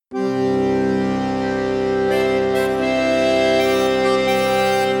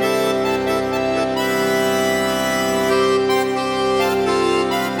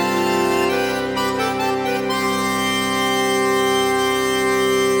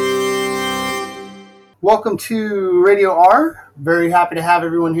Welcome to Radio R. Very happy to have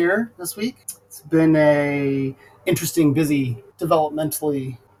everyone here this week. It's been a interesting, busy,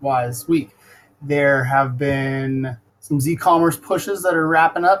 developmentally wise week. There have been some Z-commerce pushes that are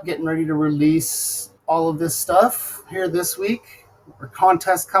wrapping up, getting ready to release all of this stuff here this week. Our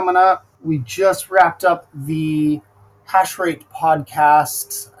contest coming up. We just wrapped up the hash rate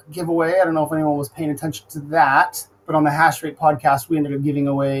podcast giveaway. I don't know if anyone was paying attention to that. But on the Hash Rate podcast, we ended up giving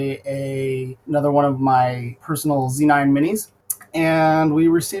away another one of my personal Z9 minis. And we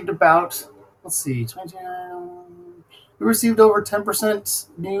received about, we received over 10%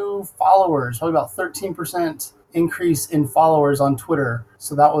 new followers, probably about 13% increase in followers on Twitter.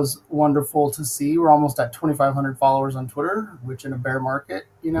 So that was wonderful to see. We're almost at 2,500 followers on Twitter, which in a bear market,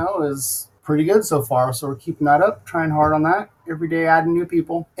 is pretty good so far. So we're keeping that up, trying hard on that. Every day adding new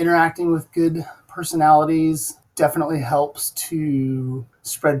people, interacting with good personalities. Definitely helps to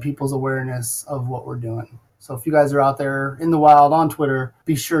spread people's awareness of what we're doing. So if you guys are out there in the wild on Twitter,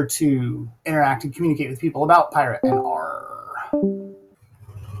 be sure to interact and communicate with people about Pirate and ARRR.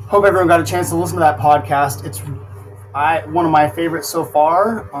 Hope everyone got a chance to listen to that podcast. It's one of my favorites so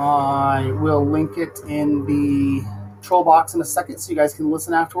far. I will link it in the troll box in a second so you guys can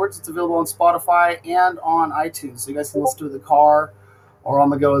listen afterwards. It's available on Spotify and on iTunes, so you guys can listen to it in the car or on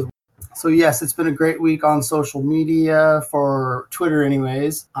the go as well. So yes, it's been a great week on social media, for Twitter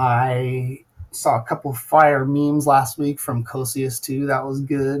anyways. I saw a couple fire memes last week from Cosius too. That was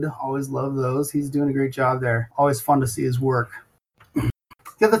good. Always love those. He's doing a great job there. Always fun to see his work. The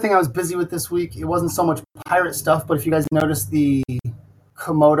other thing I was busy with this week, it wasn't so much pirate stuff, but if you guys noticed, the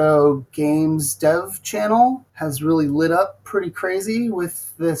Komodo Games dev channel has really lit up pretty crazy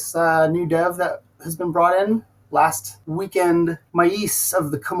with this new dev that has been brought in. Last weekend, Mais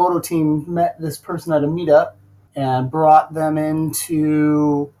of the Komodo team met this person at a meetup and brought them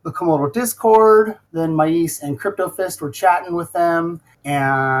into the Komodo Discord. Then Mais and CryptoFist were chatting with them,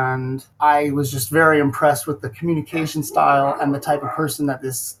 and I was just very impressed with the communication style and the type of person that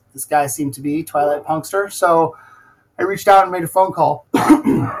this guy seemed to be, Twilight Punkster. So I reached out and made a phone call,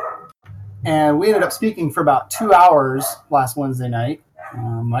 and we ended up speaking for about 2 hours last Wednesday night.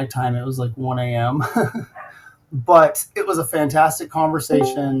 My time, it was like 1 a.m. But it was a fantastic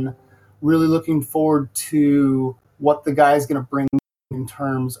conversation. Really looking forward to what the guy is going to bring in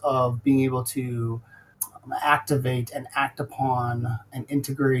terms of being able to activate and act upon and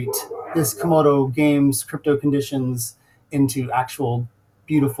integrate this Komodo Games crypto conditions into actual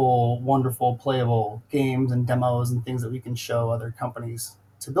beautiful, wonderful, playable games and demos and things that we can show other companies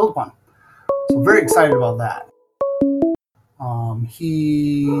to build upon. So I'm very excited about that.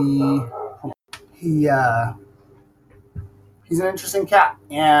 He's an interesting cat,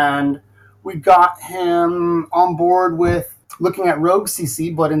 and we got him on board with looking at Rogue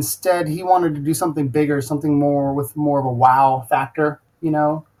CC, but instead he wanted to do something bigger, something more with more of a wow factor,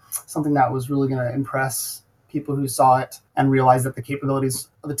 something that was really going to impress people who saw it and realize that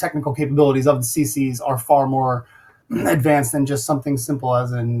the technical capabilities of the CCs are far more advanced than just something simple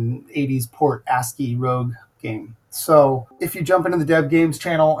as an 80s port ASCII Rogue game. So if you jump into the Dev Games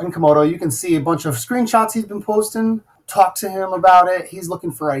channel in Komodo, you can see a bunch of screenshots he's been posting. Talk to him about it. He's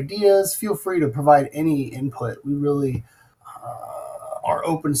looking for ideas. Feel free to provide any input. We really are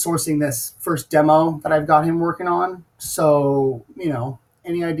open sourcing this first demo that I've got him working on. So,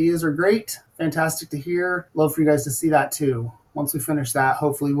 any ideas are great. Fantastic to hear. Love for you guys to see that too. Once we finish that,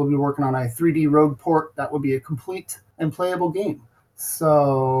 hopefully we'll be working on a 3D Rogue port that would be a complete and playable game.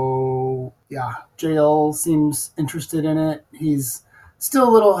 So, yeah, JL seems interested in it. He's still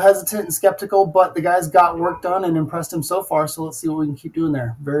a little hesitant and skeptical, but the guy's got work done and impressed him so far, so let's see what we can keep doing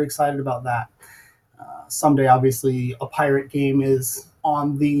there. Very excited about that. Someday, obviously, a pirate game is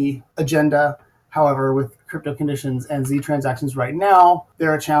on the agenda. However, with crypto conditions and Z transactions right now,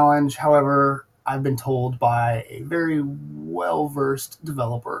 they're a challenge. However, I've been told by a very well-versed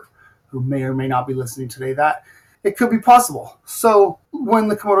developer who may or may not be listening today that it could be possible. So when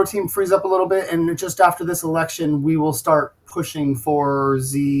the Komodo team frees up a little bit, and just after this election, we will start pushing for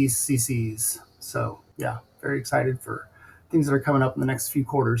ZCCs. So yeah, very excited for things that are coming up in the next few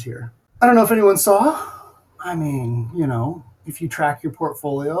quarters here. I don't know if anyone saw. If you track your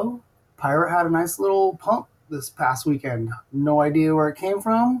portfolio, Pirate had a nice little pump this past weekend. No idea where it came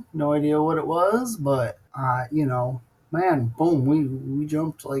from. No idea what it was, but boom, we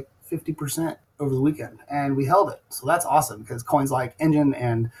jumped like 50% over the weekend, and we held it. So that's awesome, because coins like Engine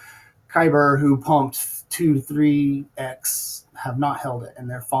and Kyber, who pumped 2-3x, have not held it, and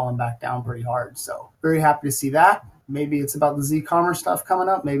they're falling back down pretty hard. So very happy to see that. Maybe it's about the Z-commerce stuff coming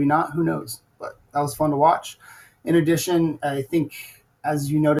up, maybe not, who knows, but that was fun to watch. In addition, I think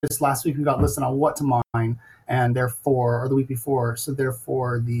as you noticed last week, we got listed on what to mine, and therefore, or the week before, so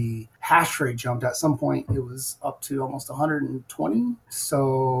therefore the hash rate jumped. At some point, it was up to almost 120.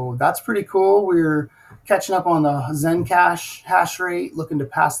 So that's pretty cool. We're catching up on the Zencash hash rate, looking to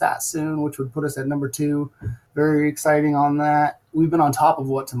pass that soon, which would put us at number 2. Very exciting on that. We've been on top of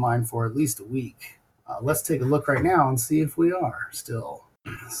what to mine for at least a week. Let's take a look right now and see if we are still.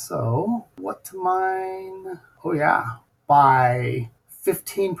 So what to mine? Oh yeah, by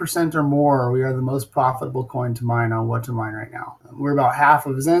 15% or more, we are the most profitable coin to mine on what to mine right now. We're about half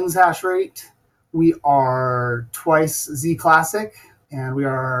of Zen's hash rate. We are twice Z Classic, and we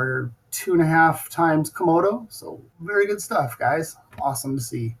are 2.5 times Komodo. So very good stuff, guys. Awesome to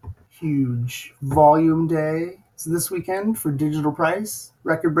see. Huge volume day. So this weekend for digital price,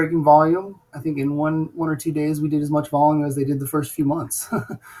 record-breaking volume. I think in one or 2 days we did as much volume as they did the first few months.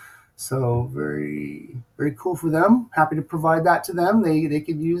 So very, very cool for them. Happy to provide that to them. They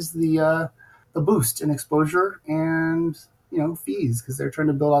could use the boost in exposure and fees because they're trying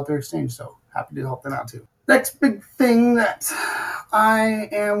to build out their exchange. So happy to help them out too. Next big thing that I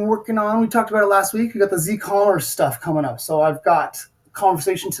am working on, we talked about it last week. We got the Z-commerce stuff coming up. So I've got a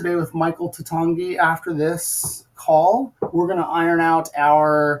conversation today with Michael Tatangi after this call. We're going to iron out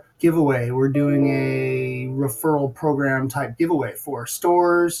our giveaway. We're doing a referral program type giveaway for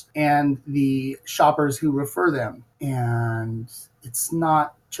stores and the shoppers who refer them. And it's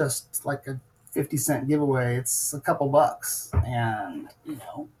not just like a 50-cent giveaway. It's a couple bucks. And,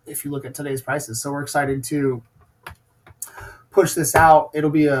 if you look at today's prices. So we're excited to push this out. It'll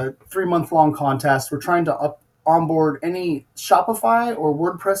be a 3-month-long contest. We're trying to onboard any Shopify or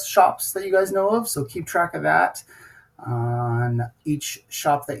WordPress shops that you guys know of. So keep track of that. On each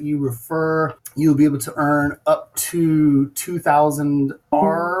shop that you refer, you'll be able to earn up to 2,000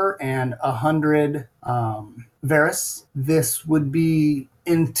 ARRR and 100 Verus. This would be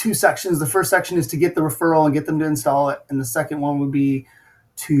in 2 sections. The first section is to get the referral and get them to install it. And the second one would be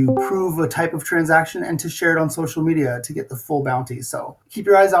to prove a type of transaction and to share it on social media to get the full bounty. So keep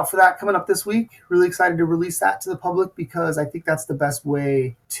your eyes out for that coming up this week. Really excited to release that to the public because I think that's the best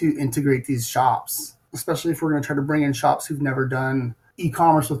way to integrate these shops, especially if we're going to try to bring in shops who've never done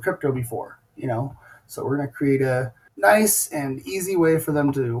e-commerce with crypto before, So we're going to create a nice and easy way for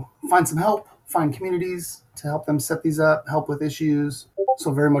them to find some help, find communities to help them set these up, help with issues.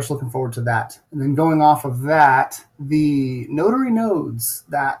 So very much looking forward to that. And then going off of that, the notary nodes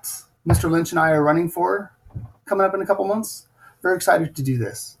that Mr. Lynch and I are running for coming up in a couple months, very excited to do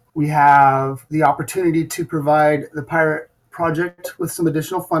this. We have the opportunity to provide the Pirate project with some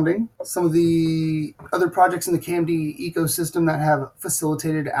additional funding. Some of the other projects in the KMD ecosystem that have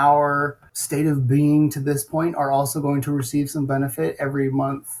facilitated our state of being to this point are also going to receive some benefit every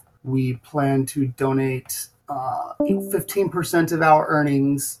month. We plan to donate 15% of our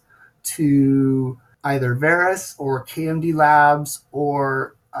earnings to either Verus or KMD Labs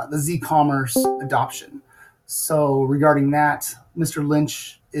or the Z-commerce adoption. So regarding that, Mr.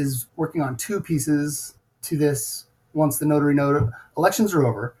 Lynch is working on 2 pieces to this once the notary node elections are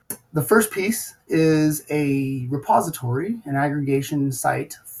over. The first piece is a repository, an aggregation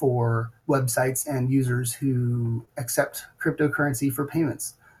site for websites and users who accept cryptocurrency for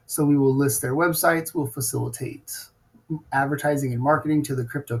payments. So we will list their websites, we'll facilitate advertising and marketing to the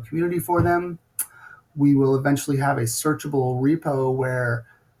crypto community for them. We will eventually have a searchable repo where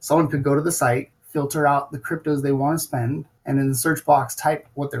someone could go to the site, filter out the cryptos they want to spend, and in the search box type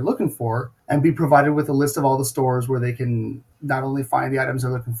what they're looking for, and be provided with a list of all the stores where they can not only find the items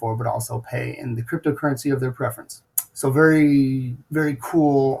they're looking for, but also pay in the cryptocurrency of their preference. So very, very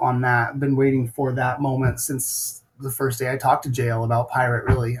cool on that. Been waiting for that moment since the first day I talked to JL about Pirate,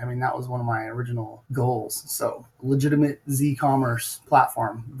 really. I mean, that was one of my original goals. So legitimate Z-commerce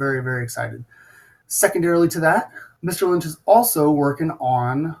platform. Very, very excited. Secondarily to that, Mr. Lynch is also working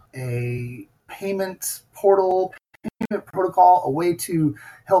on a payment portal, payment protocol, a way to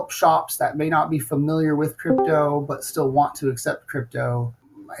help shops that may not be familiar with crypto but still want to accept crypto,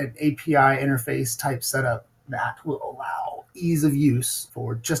 an API interface type setup that will allow ease of use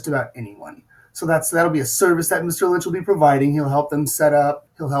for just about anyone. So that'll be a service that Mr. Lynch will be providing. He'll help them set up,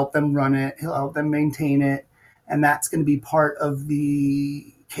 he'll help them run it, he'll help them maintain it, and that's going to be part of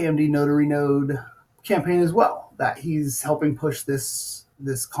the KMD Notary Node campaign as well, that he's helping push this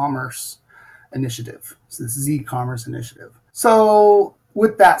commerce initiative, so this Z-commerce initiative. So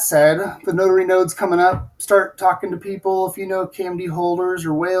with that said, the notary node's coming up. Start talking to people. If you know KMD holders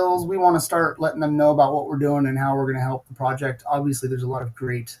or whales, we want to start letting them know about what we're doing and how we're going to help the project. Obviously, there's a lot of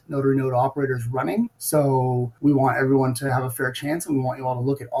great notary node operators running, so we want everyone to have a fair chance, and we want you all to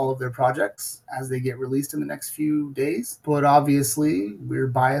look at all of their projects as they get released in the next few days. But obviously, we're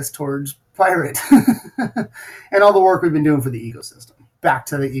biased towards Pirate and all the work we've been doing for the ecosystem. Back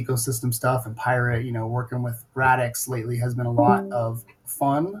to the ecosystem stuff and Pirate, working with Radix lately has been a lot of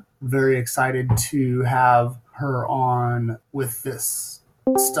fun. Very excited to have her on with this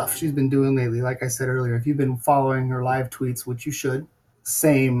stuff she's been doing lately. Like I said earlier, if you've been following her live tweets, which you should,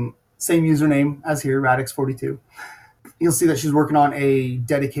 same username as here, Radix42. You'll see that she's working on a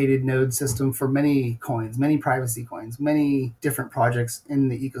dedicated node system for many coins, many privacy coins, many different projects in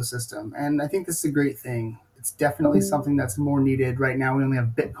the ecosystem. And I think this is a great thing. It's definitely something that's more needed right now. We only have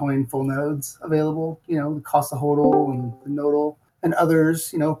Bitcoin full nodes available, the cost of hodl and the nodal and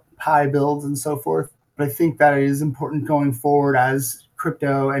others, Pi builds and so forth. But I think that it is important going forward as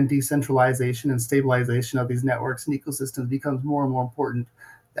crypto and decentralization and stabilization of these networks and ecosystems becomes more and more important,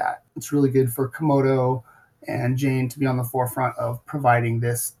 that it's really good for Komodo and Jane to be on the forefront of providing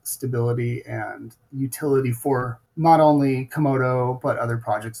this stability and utility for not only Komodo, but other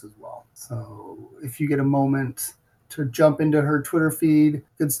projects as well. So if you get a moment to jump into her Twitter feed,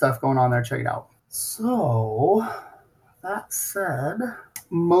 good stuff going on there. Check it out. So that said,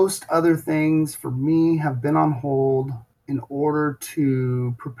 most other things for me have been on hold in order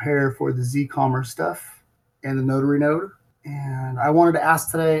to prepare for the Z-commerce stuff and the notary node. And I wanted to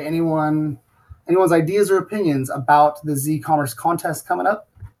ask today anyone's ideas or opinions about the Z-commerce contest coming up,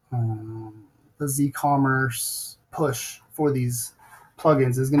 the Z-commerce push for these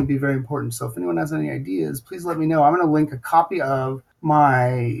plugins is going to be very important. So if anyone has any ideas, please let me know. I'm going to link a copy of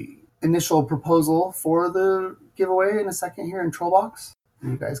my initial proposal for the giveaway in a second here in Trollbox.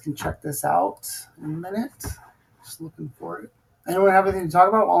 And you guys can check this out in a minute. Just looking for it. Anyone have anything to talk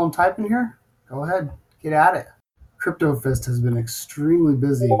about while I'm typing here? Go ahead, get at it. CryptoFist has been extremely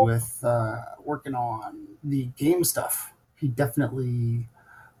busy with working on the game stuff. He definitely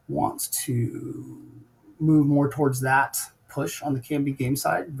wants to move more towards that push on the KMB game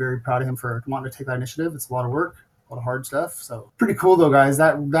side. Very proud of him for wanting to take that initiative. It's a lot of work, a lot of hard stuff. So pretty cool though, guys.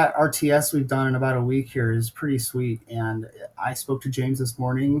 That RTS we've done in about a week here is pretty sweet. And I spoke to James this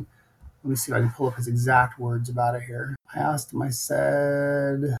morning. Let me see if I can pull up his exact words about it here. I asked him, I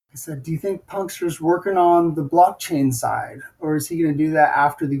said, do you think Punkster's working on the blockchain side, or is he going to do that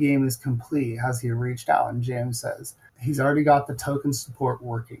after the game is complete? Has he reached out? And James says, he's already got the token support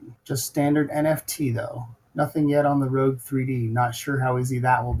working. Just standard NFT though. Nothing yet on the Rogue 3D. Not sure how easy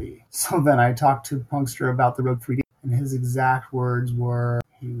that will be. So then I talked to Punkster about the Rogue 3D, and his exact words were,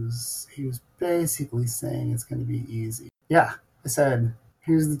 he was basically saying it's going to be easy. Yeah, I said,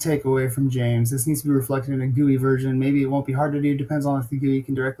 here's the takeaway from James. This needs to be reflected in a GUI version. Maybe it won't be hard to do. Depends on if the GUI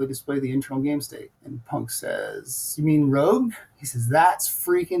can directly display the internal game state. And Punk says, you mean Rogue? He says, that's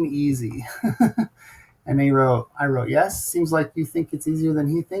freaking easy. And I wrote, yes, seems like you think it's easier than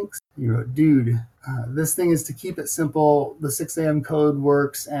he thinks. He wrote, dude, this thing is to keep it simple. The 6 a.m. code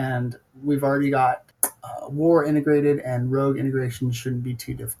works, and we've already got War integrated, and Rogue integration shouldn't be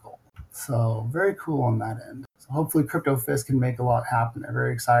too difficult. So very cool on that end. So hopefully CryptoFist can make a lot happen. I'm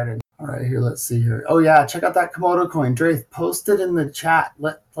very excited. All right, here, let's see here. Oh yeah, check out that Komodo coin. Draith, post it in the chat.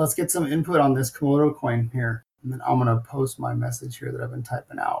 Let's get some input on this Komodo coin here. And then I'm going to post my message here that I've been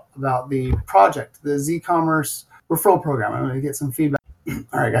typing out about the project, the Z-commerce referral program. I'm going to get some feedback.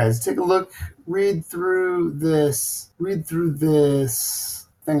 All right, guys, take a look. Read through this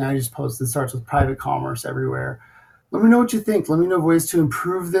thing I just posted. It starts with private commerce everywhere. Let me know what you think. Let me know ways to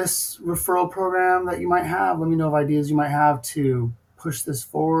improve this referral program that you might have. Let me know of ideas you might have to push this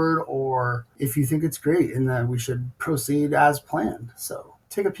forward, or if you think it's great and that we should proceed as planned. So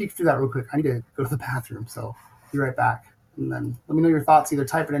take a peek through that real quick. I need to go to the bathroom, so be right back. And then let me know your thoughts. Either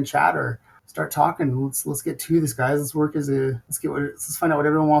type it in chat or start talking. Let's get to this, guys. Let's find out what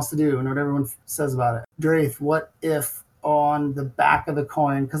everyone wants to do and what everyone says about it. Draith, what if on the back of the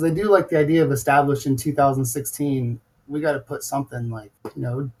coin, because I do like the idea of established in 2016, we got to put something like,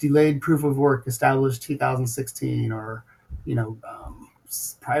 delayed proof of work established 2016, or,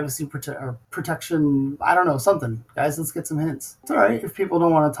 privacy protection. I don't know, something. Guys, let's get some hints. It's all right if people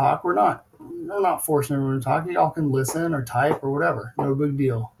don't want to talk. We're not forcing everyone to talk. Y'all can listen or type or whatever. No big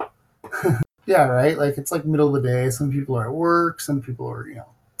deal. Yeah, right? Like, it's like middle of the day. Some people are at work. Some people are,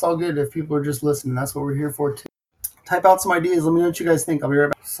 it's all good if people are just listening. That's what we're here for, too. Type out some ideas. Let me know what you guys think. I'll be right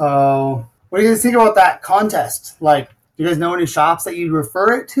back. So, what do you guys think about that contest? Like, do you guys know any shops that you'd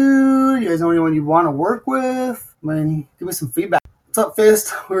refer it to? Do you guys know anyone you want to work with? I mean, give me some feedback. What's up,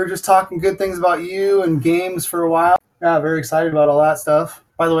 Fist? We were just talking good things about you and games for a while. Yeah, very excited about all that stuff.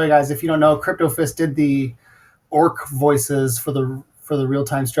 By the way, guys, if you don't know, Crypto Fist did the orc voices for the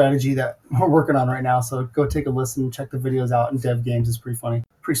real-time strategy that we're working on right now. So go take a listen, check the videos out, and Dev Games is pretty funny.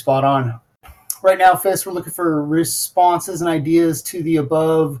 Pretty spot on. Right now, Fist, we're looking for responses and ideas to the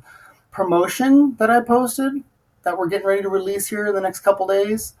above promotion that I posted that we're getting ready to release here in the next couple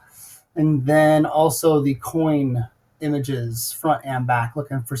days. And then also the coin images, front and back,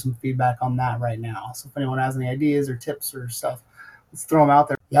 looking for some feedback on that right now. So if anyone has any ideas or tips or stuff, let's throw them out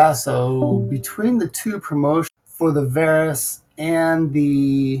there. Yeah, so between the two promotions for the Varus and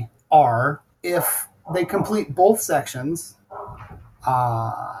the ARRR, if they complete both sections,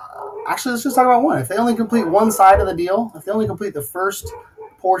 actually, let's just talk about one. If they only complete one side of the deal, if they only complete the first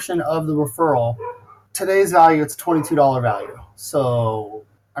portion of the referral, today's value, it's a $22 value. So,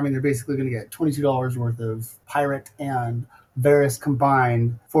 I mean, they're basically going to get $22 worth of Pirate and Varus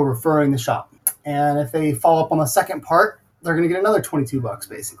combined for referring the shop. And if they follow up on the second part, they're going to get another $22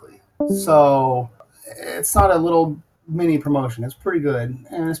 basically. So it's not a little mini promotion. It's pretty good.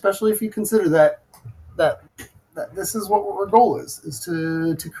 And especially if you consider that this is what our goal is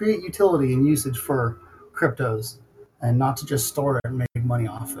to create utility and usage for cryptos and not to just store it and make money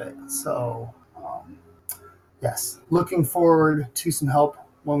off it. So, yes, looking forward to some help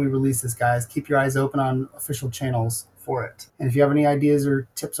when we release this, guys. Keep your eyes open on official channels for it. And if you have any ideas or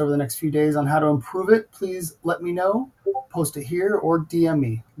tips over the next few days on how to improve it, please let me know. Post it here or DM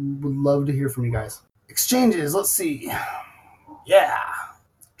me. Would love to hear from you guys. Exchanges, let's see. Yeah.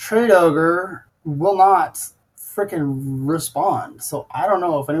 Trade Ogre will not freaking respond. So I don't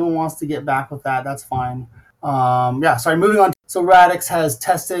know if anyone wants to get back with that. That's fine. Moving on. So Radix has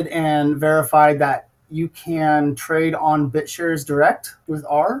tested and verified that you can trade on BitShares Direct with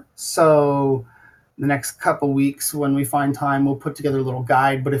ARRR. So the next couple weeks when we find time, we'll put together a little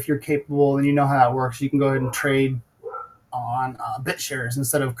guide. But if you're capable and you know how that works, you can go ahead and trade on BitShares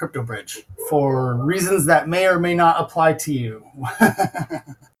instead of CryptoBridge for reasons that may or may not apply to you.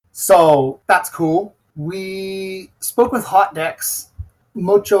 So that's cool. We spoke with HotDex.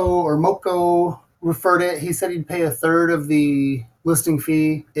 Moko referred it. He said he'd pay a third of the listing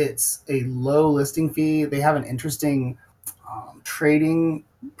fee. It's a low listing fee. They have an interesting trading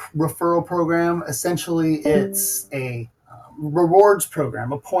referral program. Essentially, it's a rewards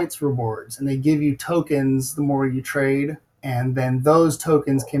program, a points rewards, and they give you tokens the more you trade, and then those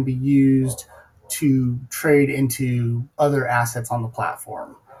tokens can be used to trade into other assets on the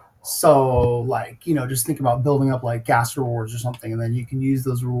platform. So, like, just think about building up like gas rewards or something, and then you can use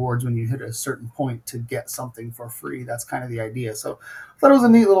those rewards when you hit a certain point to get something for free. That's kind of the idea. So I thought it was a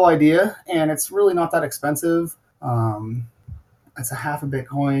neat little idea, and it's really not that expensive. It's a half a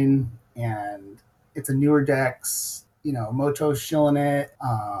Bitcoin, and it's a newer DEX. Moto's shilling it.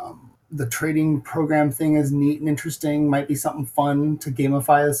 The trading program thing is neat and interesting. Might be something fun to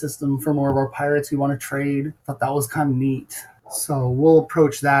gamify the system for more of our pirates who want to trade. Thought that was kind of neat. So we'll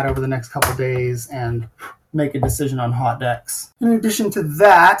approach that over the next couple of days and make a decision on HotDex. In addition to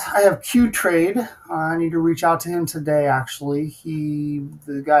that, I have QTrade. I need to reach out to him today, actually.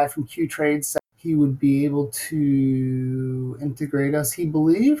 The guy from QTrade said he would be able to integrate us, he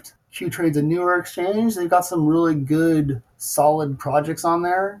believed. QTrade's a newer exchange. They've got some really good, solid projects on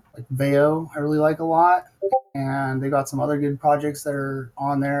there, like Veo, I really like a lot. And they got some other good projects that are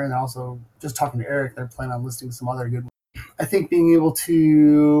on there. And also, just talking to Eric, they're planning on listing some other good ones. I think being able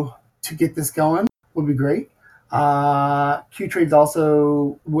to get this going would be great. QTrade's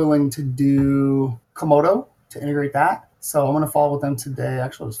also willing to do Komodo to integrate that. So I'm going to follow with them today.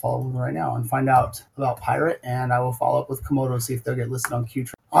 Actually, I'll just follow with them right now and find out about Pirate. And I will follow up with Komodo, see if they'll get listed on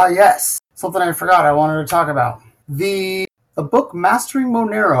QTrade. Yes. Something I forgot I wanted to talk about. The book Mastering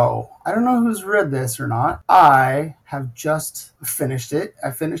Monero. I don't know who's read this or not. I have just finished it.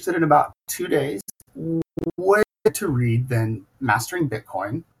 I finished it in about 2 days. Way to read than Mastering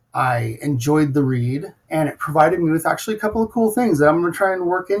Bitcoin. I enjoyed the read, and it provided me with actually a couple of cool things that I'm going to try and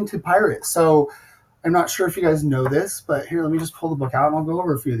work into Pirate. So I'm not sure if you guys know this, but here, let me just pull the book out and I'll go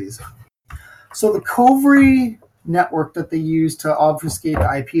over a few of these. So the Kovri network that they use to obfuscate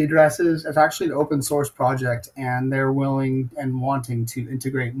the IP addresses is actually an open source project, and they're willing and wanting to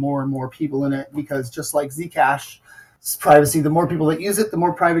integrate more and more people in it, because just like Zcash's privacy, the more people that use it, the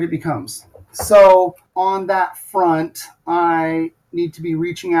more private it becomes. So on that front, I need to be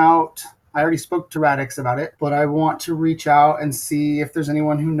reaching out. I already spoke to Radix about it, but I want to reach out and see if there's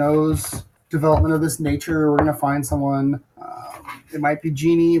anyone who knows development of this nature. We're going to find someone. It might be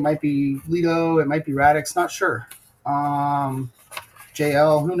Genie, it might be Lido, it might be Radix, not sure.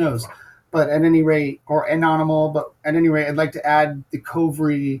 JL, who knows? But at any rate, or anonymous, but at any rate, I'd like to add the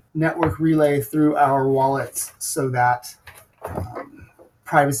Covery network relay through our wallets so that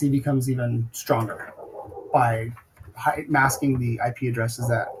privacy becomes even stronger by masking the IP addresses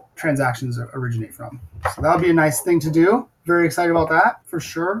that transactions originate from. So that would be a nice thing to do. Very excited about that for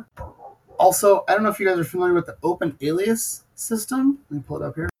sure. Also, I don't know if you guys are familiar with the open alias system. Let me pull it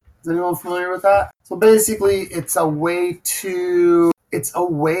up here. Is anyone familiar with that? So basically, it's a way to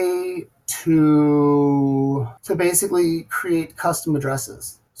basically create custom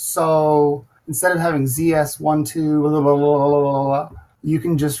addresses. So instead of having ZS12 blah, blah, blah, blah, you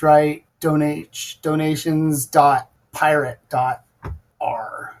can just write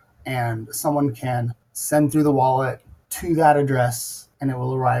donations.pirate.ARRR, and someone can send through the wallet to that address and it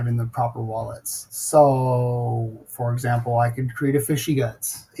will arrive in the proper wallets. So, for example, I could create a Fishy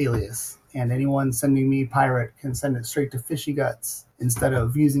Guts alias, and anyone sending me pirate can send it straight to Fishy Guts instead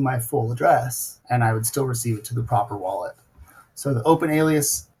of using my full address, and I would still receive it to the proper wallet. So the open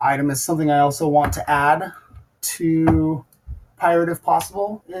alias item is something I also want to add to Pirate if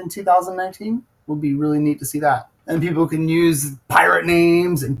possible in 2019. Would be really neat to see that. And people can use pirate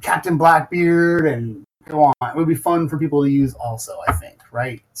names and Captain Blackbeard and go on. It would be fun for people to use also, I think,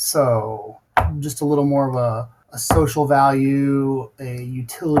 right? So just a little more of a social value, a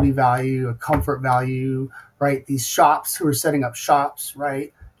utility value, a comfort value, right? These shops who are setting up shops,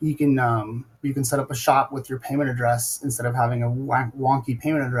 right? You can set up a shop with your payment address instead of having a wonky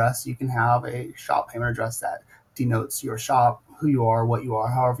payment address. You can have a shop payment address that denotes your shop, who you are, what you are,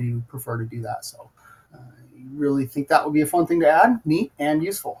 however you prefer to do that. So I really think that would be a fun thing to add, neat and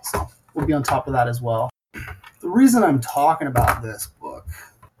useful. So we'll be on top of that as well. The reason I'm talking about this book,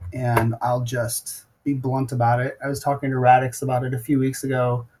 and I'll just be blunt about it, I was talking to Radix about it a few weeks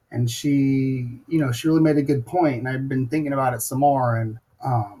ago, and she really made a good point, and I've been thinking about it some more. And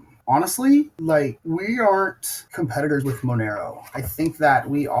honestly, like, we aren't competitors with Monero. I think that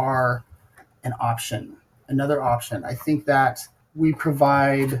we are an option, another option. I think that we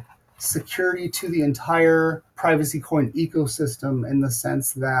provide security to the entire privacy coin ecosystem in the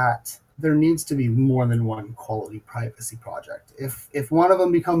sense that there needs to be more than one quality privacy project. If one of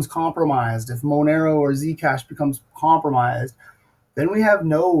them becomes compromised, if Monero or Zcash becomes compromised, then we have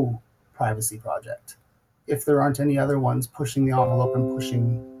no privacy project. If there aren't any other ones pushing the envelope and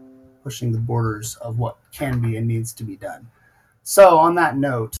pushing the borders of what can be and needs to be done. So on that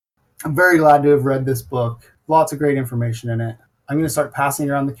note, I'm very glad to have read this book. Lots of great information in it. I'm going to start passing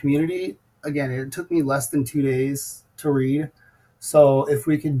it around the community. Again, it took me less than 2 days to read. So if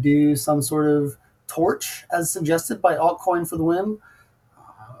we could do some sort of torch, as suggested by Altcoin for the Win,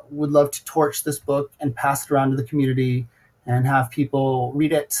 would love to torch this book and pass it around to the community and have people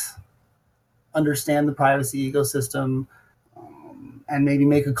read it, understand the privacy ecosystem, and maybe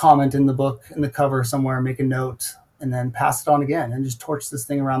make a comment in the book, in the cover somewhere, make a note, and then pass it on again and just torch this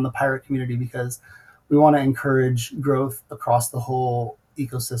thing around the pirate community, because we want to encourage growth across the whole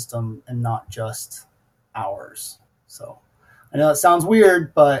ecosystem and not just ours. So I know that sounds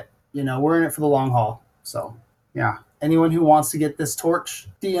weird, but we're in it for the long haul. So yeah, anyone who wants to get this torch,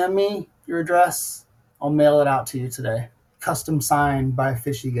 DM me your address. I'll mail it out to you today. Custom signed by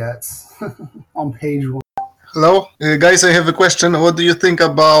Fishy Guts on page 1. Hello, guys, I have a question. What do you think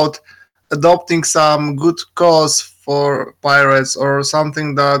about adopting some good cause for pirates, or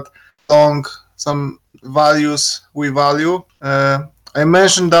something that along some values we value? I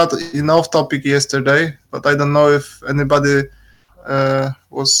mentioned that in off topic yesterday, but I don't know if anybody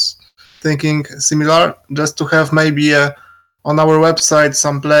was thinking similar, just to have maybe on our website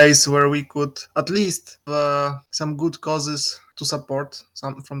some place where we could at least some good causes to support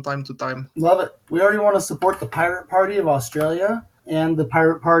some from time to time. Love it. We already want to support the Pirate Party of Australia and the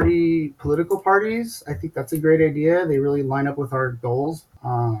Pirate Party political parties. I think that's a great idea. They really line up with our goals.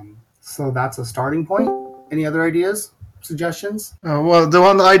 So that's a starting point. Any other ideas, suggestions? Well, the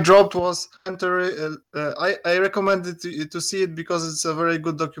one I dropped was I recommended to see it because it's a very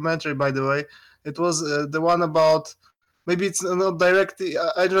good documentary, by the way. It was the one about, maybe it's not directly,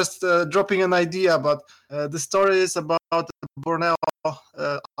 I just dropping an idea, but the story is about Borneo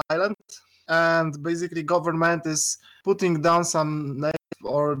island, and basically government is putting down some name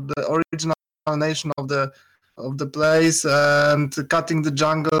or the original nation of the place and cutting the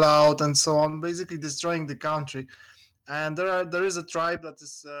jungle out and so on, basically destroying the country. And there is a tribe that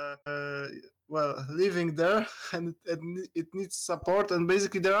is living there, and it needs support. And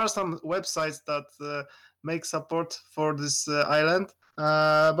basically there are some websites that make support for this island.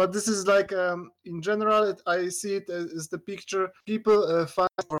 But this is like in general, I see it as the picture people find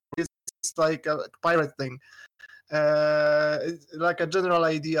for it's like a pirate thing. like a general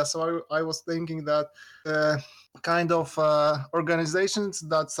idea. So I was thinking that kind of organizations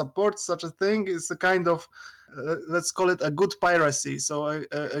that support such a thing is a kind of let's call it a good piracy, so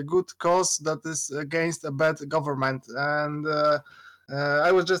a good cause that is against a bad government. And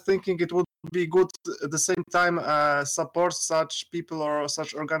I was just thinking it would be good at the same time support such people or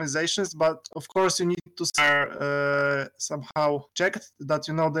such organizations, but of course you need to somehow checked that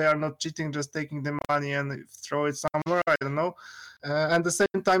they are not cheating, just taking the money and throw it somewhere, I don't know. And at the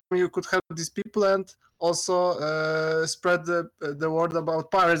same time you could help these people and also spread the word about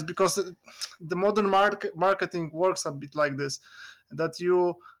pirates, because the modern marketing works a bit like this, that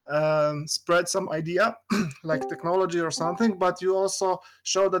you spread some idea like technology or something, but you also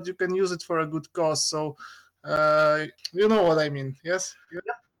show that you can use it for a good cause. So you know what I mean, yes?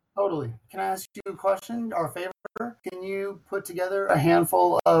 Totally. Can I ask you a question or a favor? Can you put together a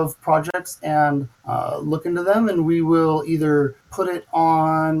handful of projects and look into them, and we will either put it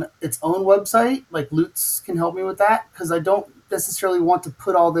on its own website, like Lutz can help me with that, because I don't necessarily want to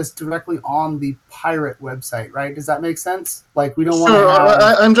put all this directly on the pirate website, right? Does that make sense? Like, we don't want to Sure,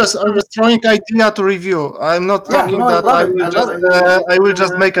 have. I'm just throwing idea to review. I'm not Yeah, talking no, I that love it. I love it. I will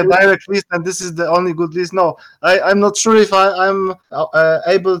just make a direct list and this is the only good list. No, I'm not sure if I'm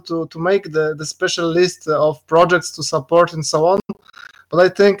able to make the special list of projects to support and so on. But I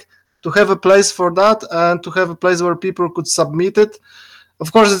think to have a place for that and to have a place where people could submit it.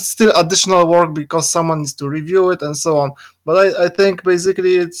 Of course, it's still additional work because someone needs to review it and so on. But I think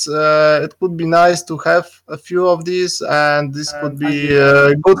basically it would be nice to have a few of these, and this could be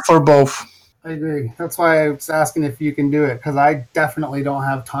good for both. I agree. That's why I was asking if you can do it, because I definitely don't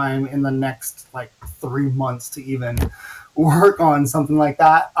have time in the next like 3 months to even work on something like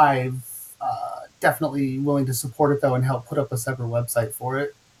that. I've definitely willing to support it though and help put up a separate website for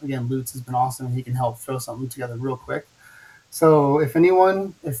it. Again, Lutz has been awesome. He can help throw something together real quick. So if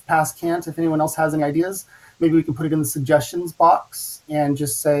Pass can't, if anyone else has any ideas, maybe we can put it in the suggestions box and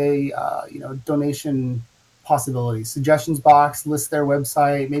just say, donation possibilities. Suggestions box, list their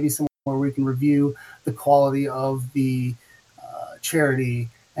website, maybe somewhere where we can review the quality of the charity,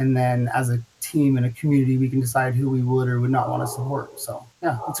 and then as a team and a community, we can decide who we would or would not want to support. So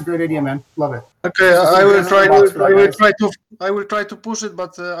yeah, it's a great idea, man. Love it. Okay, Just I will try. box for that, guys. I will try to push it,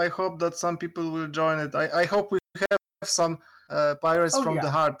 but I hope that some people will join it. I hope we have some pirates Oh from the yeah,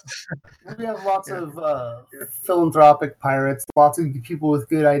 heart. we have lots of philanthropic pirates, lots of people with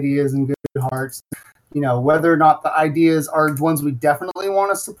good ideas and good hearts. Whether or not the ideas are ones we definitely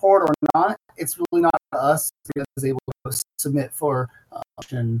want to support or not, it's really not us is able to submit for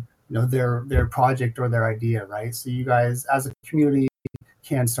their project or their idea, right? So you guys, as a community,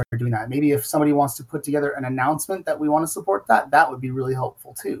 can start doing that. Maybe if somebody wants to put together an announcement that we want to support that would be really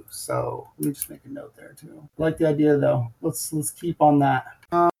helpful too. So let me just make a note there too. I like the idea though. Let's keep on that.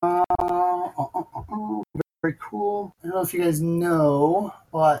 Very cool. I don't know if you guys know,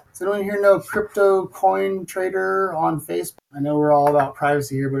 but does anyone here know Crypto Coin Trader on Facebook? I know we're all about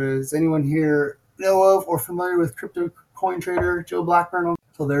privacy here, but does anyone here know of or familiar with Crypto Coin Trader, Joe Blackburn?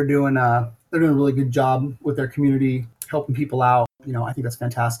 So they're doing a really good job with their community, helping people out. I think that's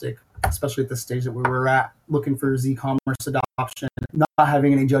fantastic, especially at the stage that we're at, looking for Z-commerce adoption, not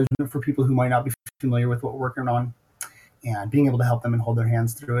having any judgment for people who might not be familiar with what we're working on, and being able to help them and hold their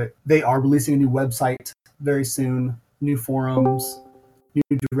hands through it. They are releasing a new website very soon, new forums,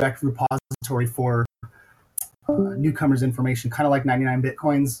 new direct repository for newcomers' information, kind of like 99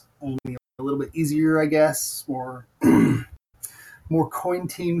 Bitcoins, only a little bit easier, I guess, more coin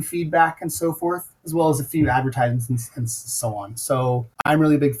team feedback and so forth, as well as a few advertisements and so on. So I'm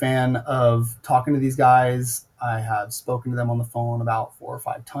really a big fan of talking to these guys. I have spoken to them on the phone about 4 or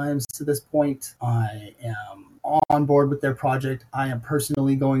 5 times to this point. I am on board with their project. I am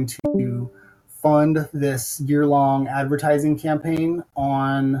personally going to fund this year-long advertising campaign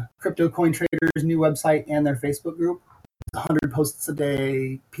on Crypto Coin Trader's new website and their Facebook group. 100 posts a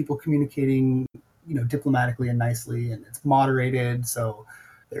day, people communicating diplomatically and nicely, and it's moderated, so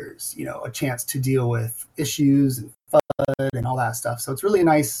there's a chance to deal with issues and FUD and all that stuff. So it's really a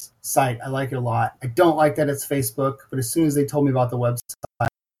nice site. I like it a lot. I don't like that it's Facebook, but as soon as they told me about the website,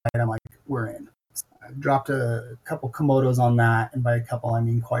 I'm like, we're in. I've dropped a couple Komodos on that, and by a couple I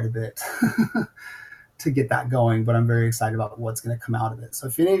mean quite a bit to get that going, but I'm very excited about what's going to come out of it. So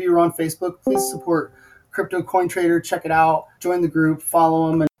if any of you are on Facebook, please support Crypto Coin Trader, check it out, join the group, follow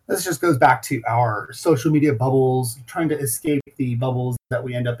them. And this just goes back to our social media bubbles, trying to escape the bubbles that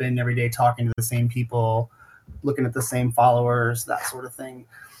we end up in every day, talking to the same people, looking at the same followers, that sort of thing.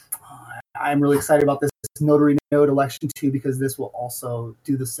 I'm really excited about this notary node election too, because this will also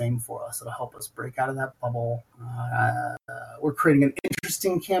do the same for us. It'll help us break out of that bubble. We're creating an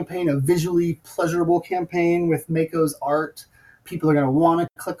interesting campaign, a visually pleasurable campaign with Mako's art. People are going to want to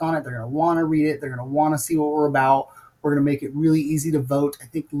click on it. They're going to want to read it. They're going to want to see what we're about. We're going to make it really easy to vote. I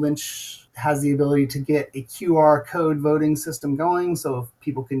think Lynch has the ability to get a QR code voting system going. So if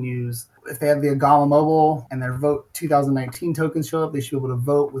people can use, if they have the Agala mobile and their Vote 2019 tokens show up, they should be able to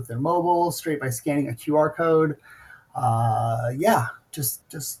vote with their mobile straight by scanning a QR code.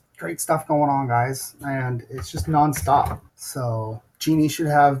 Just great stuff going on, guys. And it's just nonstop. So Genie should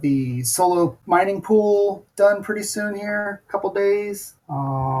have the solo mining pool done pretty soon here, a couple days.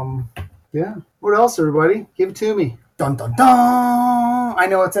 Yeah. What else, everybody? Give it to me. Dun, dun, dun. I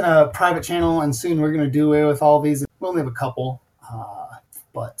know it's in a private channel, and soon we're going to do away with all these. We only have a couple,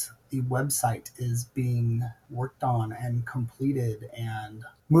 but the website is being worked on and completed and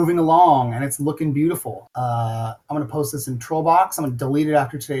moving along, and it's looking beautiful. I'm going to post this in Trollbox. I'm going to delete it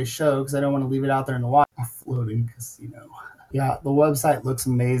after today's show because I don't want to leave it out there in the wild floating because, yeah, the website looks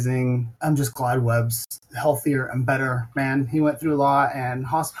amazing. I'm just glad Webb's healthier and better, man. He went through a lot and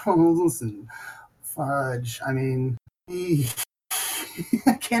hospitals and fudge. I mean,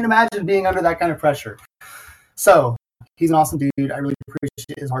 I can't imagine being under that kind of pressure. So he's an awesome dude. I really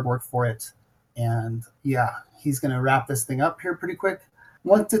appreciate his hard work for it. And yeah, he's going to wrap this thing up here pretty quick.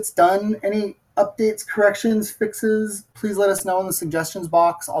 Once it's done, any updates, corrections, fixes, please let us know in the suggestions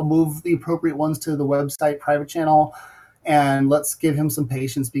box. I'll move the appropriate ones to the website private channel. And let's give him some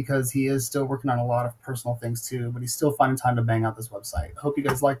patience because he is still working on a lot of personal things too, but he's still finding time to bang out this website. Hope you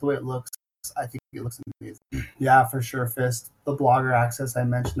guys like the way it looks. I think it looks amazing. Yeah, for sure, Fist. The blogger access, I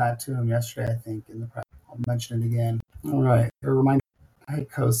mentioned that to him yesterday, I think, in the press. I'll mention it again. All right. A reminder,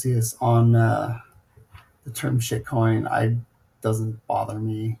 Cosius on the term shitcoin. Doesn't bother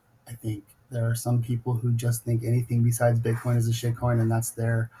me. I think there are some people who just think anything besides Bitcoin is a shitcoin, and that's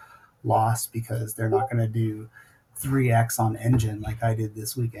their loss because they're not going to do 3x on Engine like I did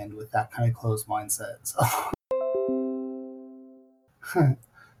this weekend with that kind of closed mindset.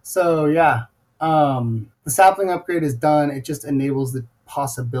 So yeah, the sapling upgrade is done. It just enables the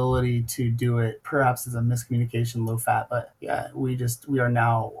possibility to do it. Perhaps as a miscommunication, low fat, but yeah, we are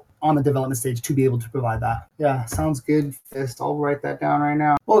now on the development stage to be able to provide that. Yeah, sounds good, Fist. I'll write that down right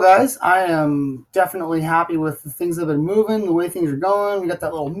now. Well, guys, I am definitely happy with the things that have been moving, the way things are going. We got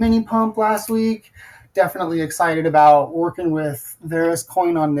that little mini pump last week. Definitely excited about working with Varus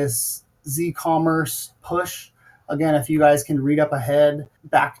Coin on this Z-commerce push. Again, if you guys can read up ahead,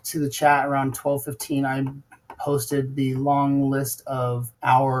 back to the chat around 12:15, I posted the long list of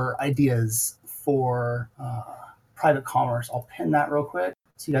our ideas for private commerce. I'll pin that real quick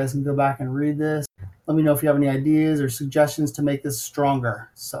so you guys can go back and read this. Let me know if you have any ideas or suggestions to make this stronger.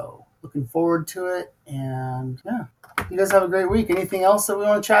 So looking forward to it. And yeah, you guys have a great week. Anything else that we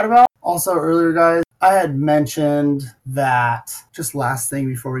want to chat about? Also earlier, guys, I had mentioned that, just last thing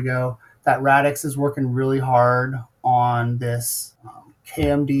before we go, that Radix is working really hard on this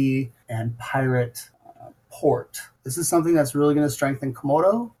KMD and Pirate port. This is something that's really going to strengthen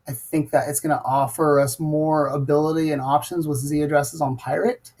Komodo. I think that it's going to offer us more ability and options with Z addresses on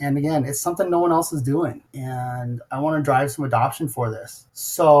Pirate. And again, it's something no one else is doing. And I want to drive some adoption for this.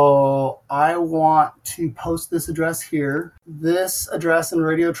 So I want to post this address here. This address in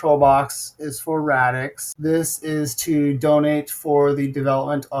Radio Trollbox is for Radix. This is to donate for the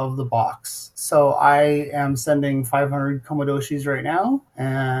development of the box. So I am sending 500 Komodoshis right now.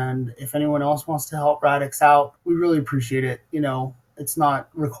 And if anyone else wants to help Radix out, we really appreciate it. It's not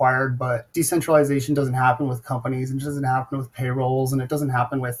required, but decentralization doesn't happen with companies, and it doesn't happen with payrolls, and it doesn't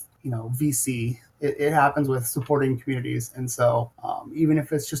happen with, VC. It happens with supporting communities. And so even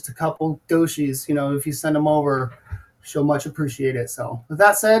if it's just a couple doshis, if you send them over, she'll much appreciate it. So with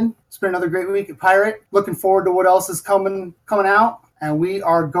that said, it's been another great week at Pirate. Looking forward to what else is coming out. And we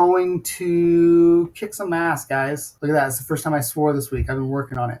are going to kick some ass, guys. Look at that. It's the first time I swore this week. I've been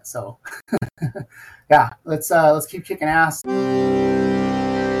working on it. So yeah, let's keep kicking ass.